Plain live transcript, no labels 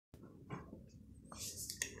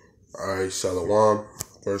Alright, Shalom.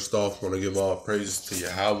 First off, want to give all praises to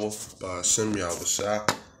Yahweh, by Hashem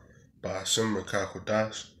Yahushua, by Hashem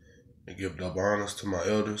Rakakwadash, and give double honors to my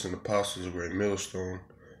elders and apostles of Great Millstone,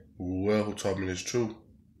 who taught me this truth.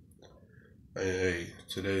 Hey,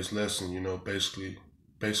 today's lesson, basically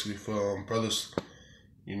for brothers,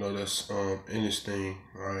 that's in this thing,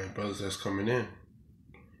 alright, brothers that's coming in,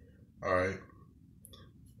 alright,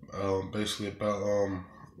 basically about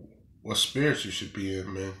what spirits you should be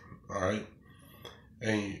in, man, alright.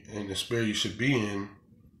 And the spirit you should be in,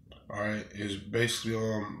 alright, is basically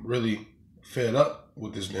really fed up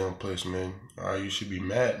with this damn place, man. Alright, you should be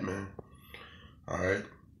mad, man. Alright.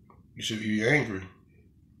 You should be angry.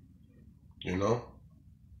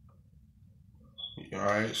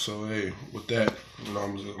 Alright, so hey, with that, I'm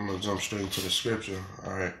gonna jump straight into the scripture,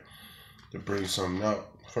 alright, to bring something out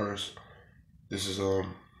first. This is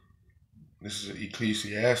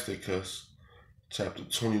Ecclesiasticus chapter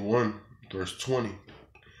 21, verse 20.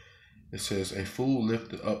 It says, "A fool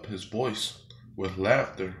lifted up his voice with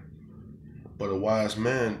laughter, but a wise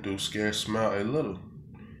man do scarce smile a little."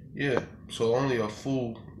 Yeah, so only a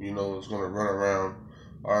fool, is gonna run around,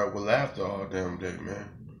 alright, with laughter all damn day,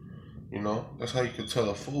 man. That's how you can tell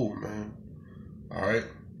a fool, man. Alright,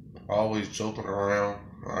 always joking around,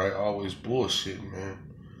 alright, always bullshitting,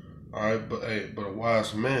 man. Alright, but a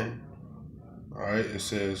wise man, alright, it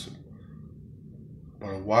says, "But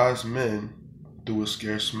a wise man do a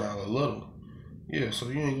scarce smile a little." Yeah, so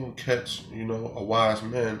you ain't gonna catch, a wise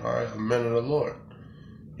man, alright, a man of the Lord,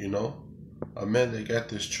 a man that got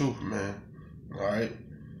this truth, man, alright.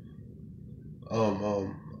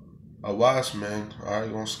 A wise man,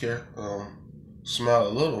 alright, gonna smile a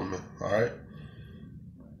little, man, alright.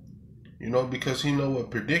 Because he know what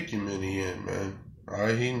predicament he in, man,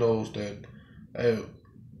 alright. He knows that, hey,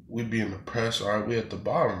 we being oppressed, alright, we at the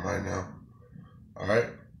bottom right now, alright.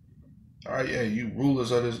 Alright, yeah, you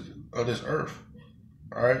rulers of this earth.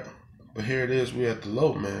 Alright? But here it is, we at the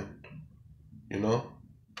low, man.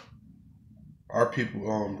 Our people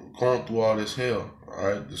going through all this hell,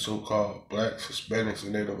 alright? The so-called blacks, Hispanics,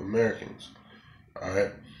 and Native Americans.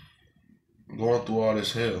 Alright? Going through all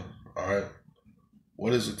this hell. Alright?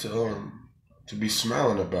 What is it to be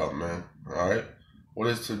smiling about, man? Alright? What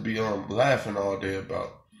is it to be laughing all day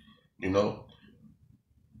about?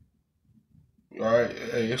 Alright,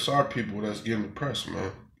 hey, it's our people that's getting depressed,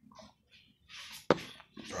 man.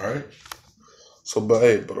 Alright? So,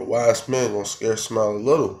 but a wise man gonna scarce smile a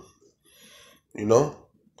little.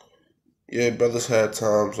 Yeah, brothers had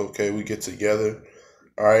times, okay, we get together,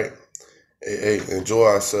 alright? Hey, enjoy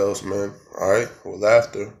ourselves, man, alright? With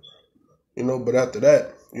laughter. But after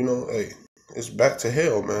that, hey, it's back to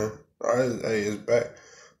hell, man. Alright, hey, it's back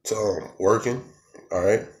to working,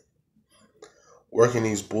 alright? Working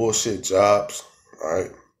these bullshit jobs,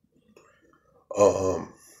 alright?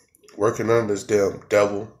 Working under this damn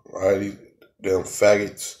devil, alright? These damn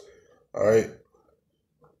faggots, alright?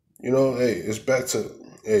 Hey, it's back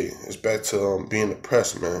to being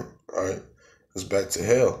oppressed, man, alright? It's back to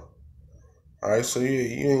hell, alright? So yeah,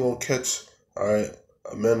 you ain't gonna catch, alright,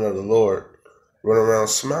 a man of the Lord running around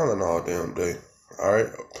smiling all damn day,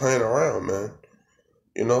 alright? Playing around, man,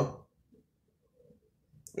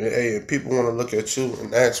 Hey, if people want to look at you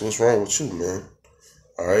and ask what's wrong with you, man,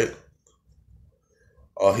 alright?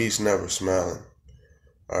 Oh, he's never smiling,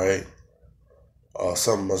 alright? Oh,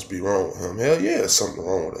 something must be wrong with him. Hell yeah, there's something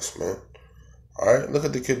wrong with us, man. Alright, look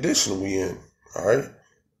at the condition we in, alright?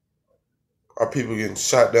 Our people getting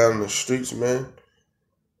shot down in the streets, man.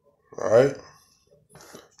 Alright?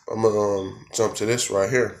 I'm gonna jump to this right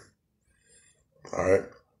here. Alright?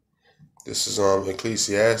 This is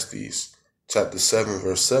Ecclesiastes chapter 7,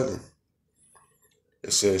 verse 7.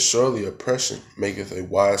 It says, "Surely oppression maketh a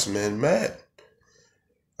wise man mad."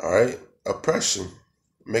 Alright? Oppression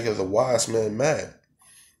maketh a wise man mad.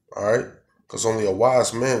 Alright? Because only a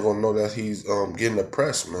wise man gonna know that he's getting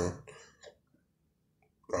oppressed, man.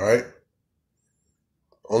 Alright?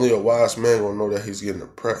 Only a wise man gonna know that he's getting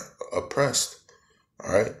oppressed.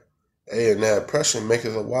 Alright? Hey, and that oppression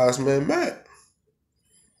maketh a wise man mad.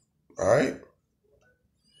 Alright?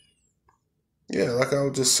 Yeah, like I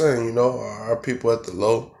was just saying, our people at the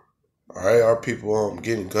low. Alright, our people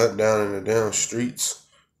getting gunned down in the damn streets.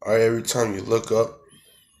 Alright, every time you look up,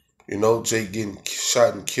 Jake getting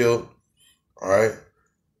shot and killed. Alright,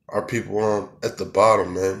 our people at the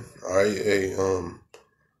bottom, man. Alright, hey,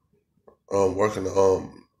 working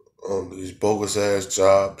these bogus ass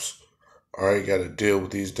jobs. Alright, got to deal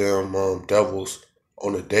with these damn devils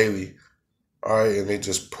on a daily. Alright, and they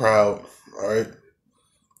just proud. Alright,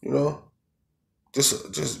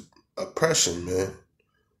 just oppression, man.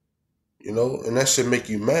 You know, and that should make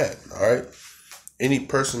you mad, all right? Any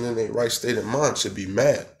person in their right state of mind should be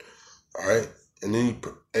mad, all right? And any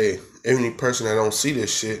person that don't see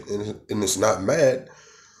this shit and is not mad,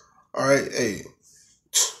 all right, hey,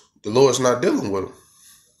 the Lord's not dealing with them,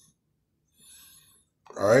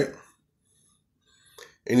 all right?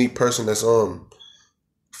 Any person that's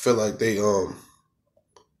feel like they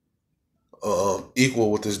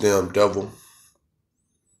equal with this damn devil,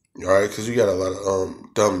 all right? Because you got a lot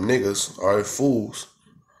of dumb niggas, all right, fools,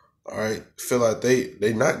 all right, feel like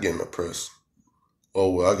they not getting oppressed.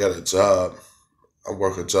 Oh well, I got a job. I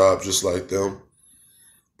work a job just like them,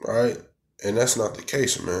 all right? And that's not the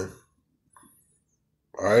case, man.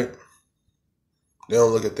 All right? They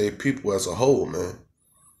don't look at their people as a whole, man.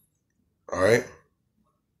 All right?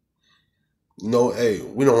 No, hey,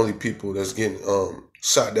 we the only people that's getting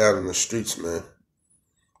shot down in the streets, man.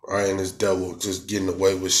 All right, and this devil just getting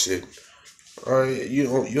away with shit. All right, you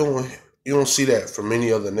don't see that from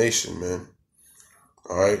any other nation, man.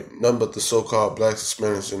 All right, nothing but the so-called blacks,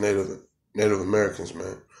 Hispanics, and Native Americans,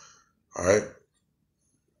 man. All right,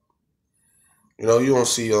 you know you don't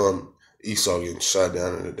see Esau getting shot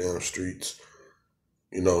down in the damn streets,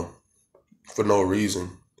 you know, for no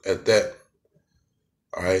reason. At that,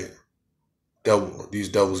 all right, these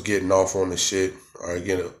devils getting off on the shit. All right,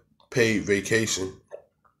 getting a paid vacation,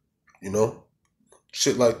 you know,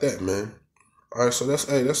 shit like that, man. All right, so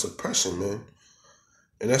that's oppression, man,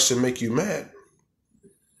 and that should make you mad.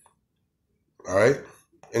 All right,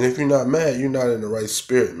 and if you're not mad, you're not in the right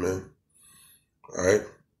spirit, man. All right,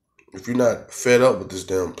 if you're not fed up with this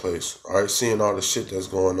damn place, all right, seeing all the shit that's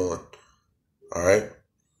going on, all right.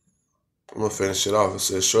 I'm gonna finish it off. It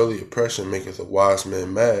says, "Surely oppression maketh a wise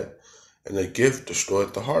man mad, and a gift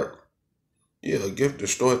destroyeth the heart." Yeah, a gift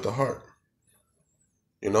destroyeth the heart.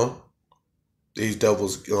 You know, these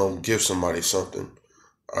devils give somebody something.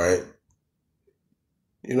 All right,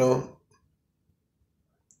 you know,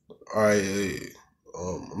 all right. Hey,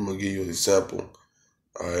 I'm gonna give you an example.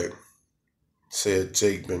 All right, said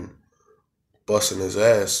Jake been busting his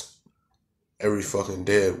ass every fucking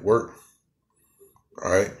day at work.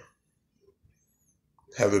 All right,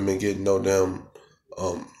 haven't been getting no damn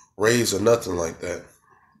raise or nothing like that.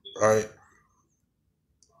 All right,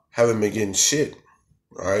 haven't been getting shit.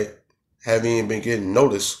 All right, haven't even been getting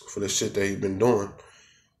noticed for the shit that he been doing.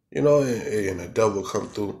 You know, and the devil come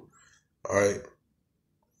through. All right,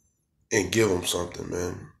 and give him something,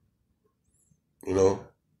 man. You know,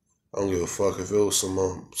 I don't give a fuck if it was some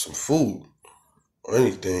food or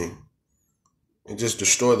anything, and just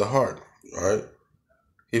destroy the heart. All right,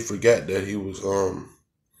 he forgot that he was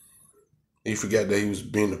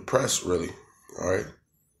being oppressed, really. All right,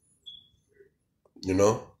 you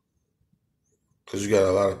know, because you got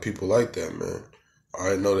a lot of people like that, man.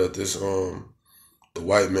 I know that the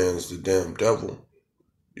white man's the damn devil,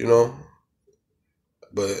 you know.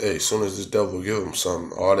 But hey, as soon as this devil give him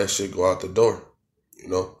something, all that shit go out the door, you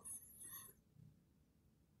know.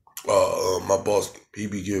 My boss, he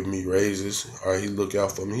be giving me raises. All right, he look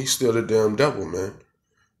out for me. He's still the damn devil, man.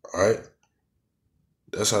 All right,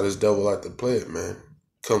 that's how this devil like to play it, man.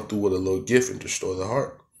 Come through with a little gift and destroy the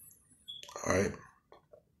heart. All right,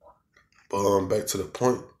 but back to the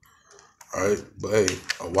point. All right, but hey,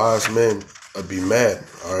 a wise man would be mad.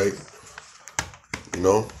 All right, you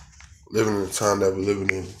know, living in the time that we're living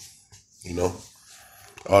in, you know,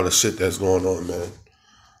 all the shit that's going on, man.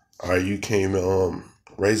 All right, you can't even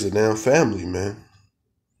raise a damn family, man.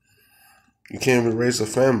 You can't even raise a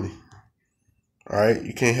family. All right,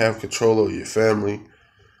 you can't have control over your family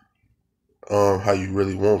how you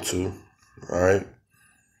really want to. All right,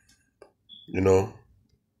 you know,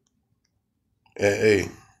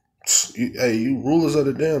 and you rulers of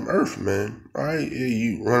the damn earth, man. All right, yeah,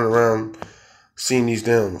 you run around seeing these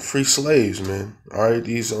damn free slaves, man. All right,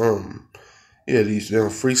 these damn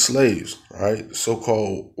free slaves. All right,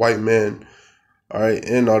 so-called white men. All right,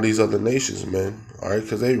 and all these other nations, man. All right,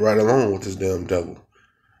 because they right along with this damn devil.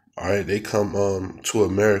 All right, they come to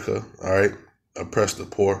America. All right, oppress the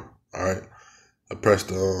poor. All right, oppress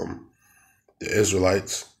the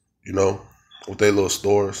Israelites. You know, with their little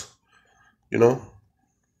stores. You know,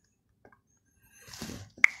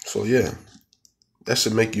 so yeah, that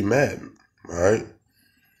should make you mad. All right,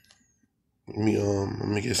 let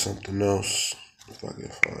me get something else if I can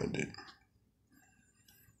find it.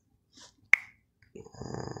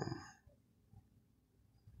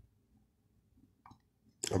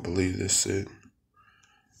 I believe this is it.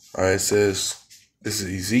 All right, it says, this is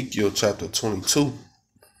Ezekiel chapter 22,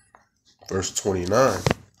 verse 29.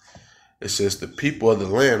 It says, the people of the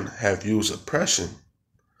land have used oppression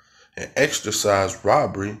and exercised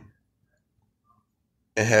robbery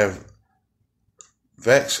and have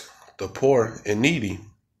vexed the poor and needy.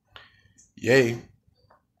 Yea,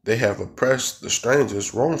 they have oppressed the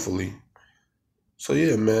strangers wrongfully. So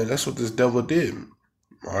yeah, man, that's what this devil did.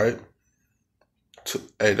 All right.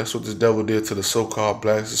 Hey, that's what this devil did to the so-called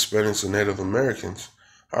blacks, Hispanics, and Native Americans.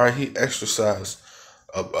 All right, he exercised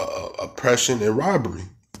oppression and robbery.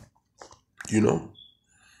 You know,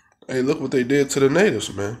 hey, look what they did to the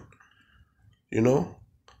natives, man. You know,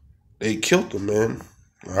 they killed them, man.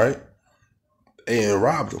 All right, and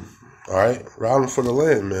robbed them. All right, robbed them for the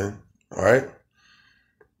land, man. All right,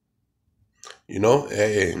 you know,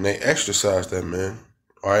 hey, and they exercised that, man.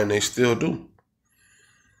 All right, and they still do.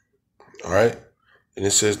 All right, and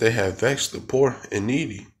it says they have vexed the poor and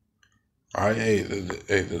needy. All right, hey,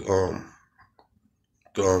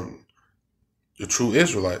 the true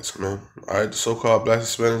Israelites, man. All right, the so-called Black,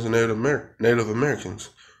 Hispanics, and Native Americans.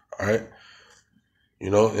 All right, you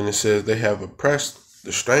know, and it says they have oppressed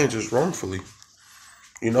the strangers wrongfully.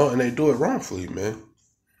 You know, and they do it wrongfully, man.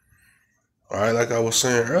 All right, like I was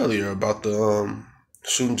saying earlier about the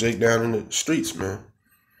shooting Jake down in the streets, man.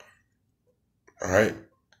 All right,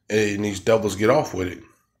 and these devils get off with it.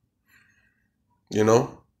 You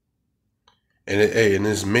know, and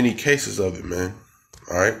there's many cases of it, man.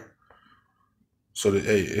 All right. So that,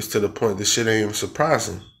 hey, it's to the point this shit ain't even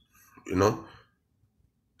surprising, you know.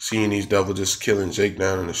 Seeing these devils just killing Jake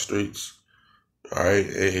down in the streets, all right,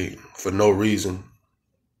 hey, for no reason,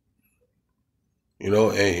 you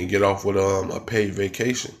know, and get off with a paid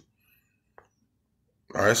vacation.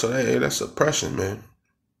 All right, so that's oppression, man.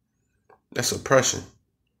 That's oppression.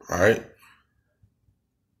 All right.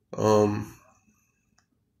 I'm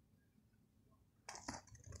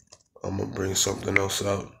gonna bring something else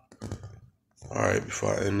out. All right,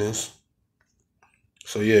 before I end this.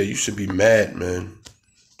 So yeah, you should be mad, man.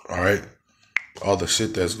 All right, all the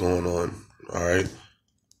shit that's going on. All right.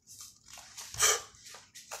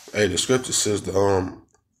 Hey, the scripture says the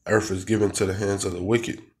earth is given to the hands of the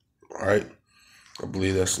wicked. All right, I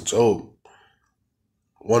believe that's in Job.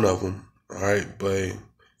 One of them. All right, but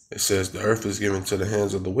it says the earth is given to the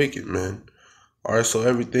hands of the wicked, man. All right, so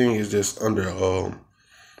everything is just under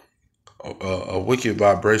a wicked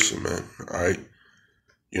vibration, man. All right,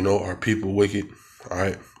 you know, are people wicked? All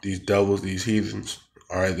right, these devils, these heathens.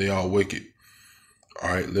 All right, they all wicked. All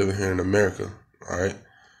right, living here in America. All right,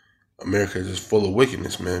 America is just full of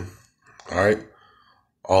wickedness, man. All right,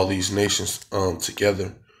 all these nations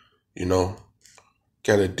together, you know,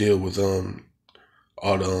 gotta deal with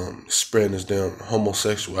all the spreading this damn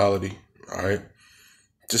homosexuality. All right,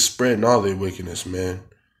 just spreading all their wickedness, man.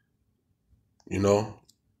 You know,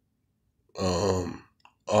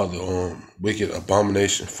 all the wicked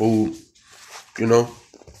abomination food. You know,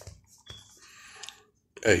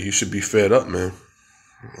 hey, you should be fed up, man.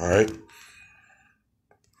 All right.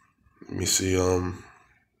 Let me see.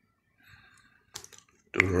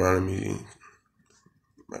 Deuteronomy.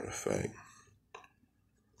 Matter of fact.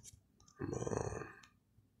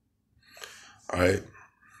 All right.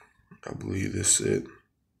 I believe this is it.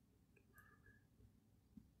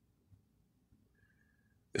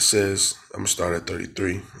 It says, I'm going to start at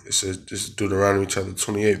 33. It says, this is Deuteronomy chapter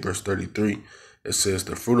 28, verse 33. It says,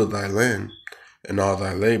 the fruit of thy land and all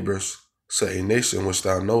thy labors, say a nation which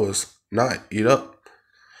thou knowest not, eat up,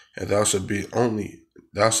 and thou should be only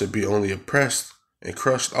oppressed and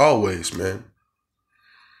crushed always, man.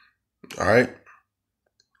 All right?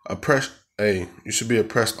 Oppressed, hey, you should be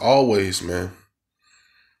oppressed always, man.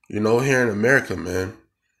 You know, here in America, man.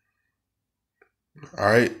 All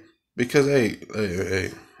right? Because,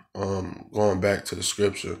 hey, going back to the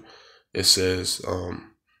scripture, it says,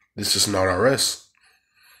 this is not our rest.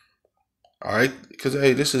 All right? Because,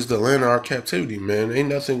 hey, this is the land of our captivity, man. Ain't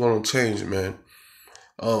nothing going to change, man.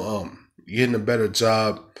 Getting a better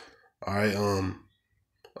job, all right,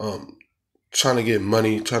 trying to get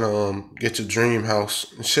money, trying to get your dream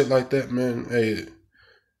house and shit like that, man.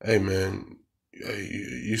 Hey, man,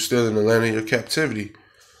 you still in the land of your captivity,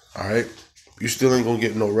 all right? You still ain't gonna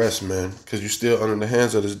get no rest, man, because you still under the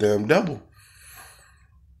hands of this damn devil,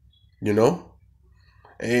 you know?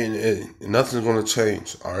 And nothing's gonna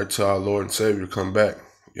change, all right, till our Lord and Savior come back,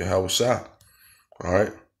 Yahweh Shah, all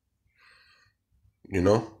right? You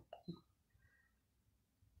know?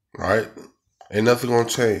 All right? Ain't nothing gonna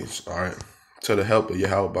change, all right? To the help of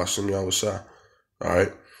Yahweh Bashem Yahweh Shah, all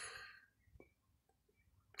right?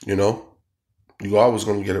 You know? You always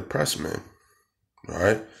gonna get oppressed, man, all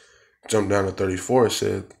right? Jump down to 34, it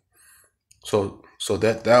said, so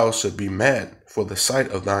that thou should be mad for the sight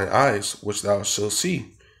of thine eyes, which thou shalt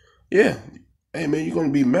see. Yeah. Hey, man, you're gonna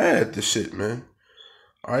be mad at this shit, man.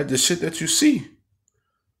 All right? The shit that you see,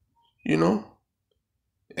 you know?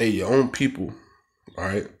 Hey, your own people, All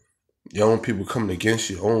right. Your own people coming against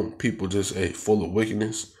your own people, just full of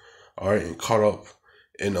wickedness. All right,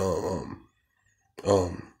 and um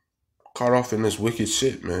caught off in this wicked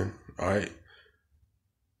shit, man. All right,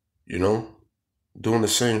 you know, doing the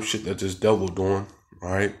same shit that this devil doing. All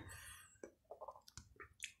right,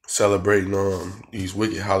 celebrating these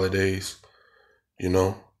wicked holidays. You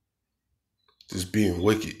know, just being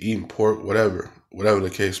wicked, eating pork, whatever the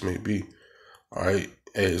case may be. All right,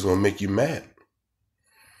 hey, it's gonna make you mad.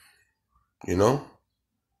 You know,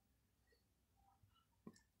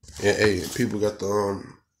 and hey, people got the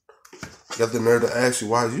nerve to ask you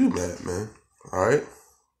why you mad, man. All right,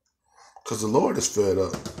 because the Lord is fed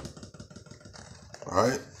up. All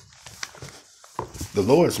right, the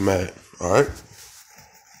Lord's mad. All right.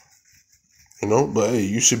 You know, but hey,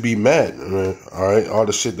 you should be mad, man. All right, all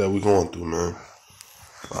the shit that we going through, man.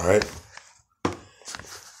 All right,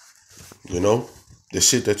 you know, the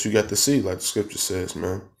shit that you got to see, like the scripture says,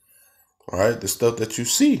 man. All right, the stuff that you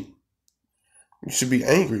see, you should be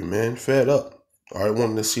angry, man, fed up. All right,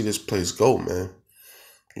 wanting to see this place go, man.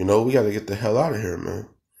 You know, we got to get the hell out of here, man.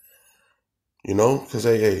 You know, because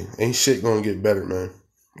hey, ain't shit gonna get better, man.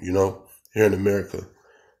 You know, here in America.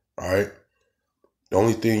 All right, the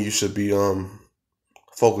only thing you should be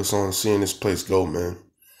focused on is seeing this place go, man.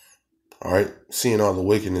 All right, seeing all the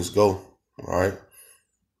wickedness go. All right.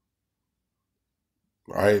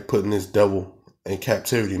 All right, putting this devil in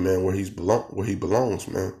captivity, man, where he belongs,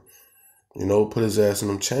 man. You know, put his ass in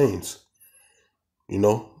them chains. You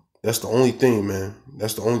know, that's the only thing, man.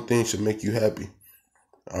 That's the only thing should make you happy.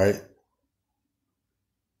 All right,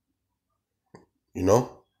 you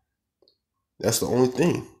know, that's the only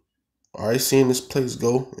thing. All right, seeing this place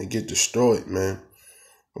go and get destroyed, man.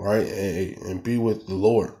 All right, and be with the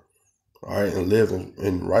Lord. All right, and live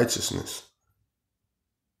in righteousness.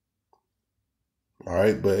 All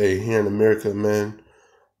right, but hey, here in America, man.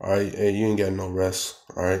 All right, hey, you ain't got no rest.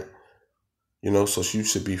 All right. You know, so you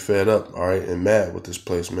should be fed up, all right, and mad with this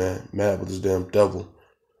place, man. Mad with this damn devil,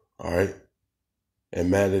 all right?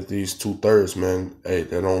 And mad at these 2/3, man. Hey,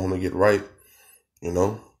 they don't want to get right, you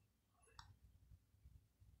know?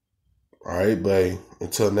 All right, but hey,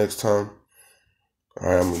 until next time, all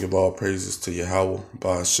right, I'm going to give all praises to Yahweh,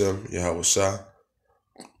 Ba'ashem, Yahweh Shah,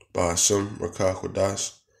 Ba'ashem, Rakah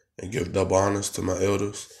Kodash, and give double honors to my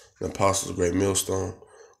elders and apostles of Great Millstone,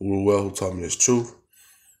 who taught me this truth.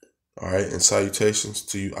 All right, and salutations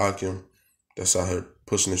to you, Akim, that's out here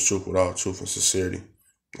pushing this truth with all truth and sincerity.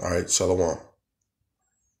 All right, shalom.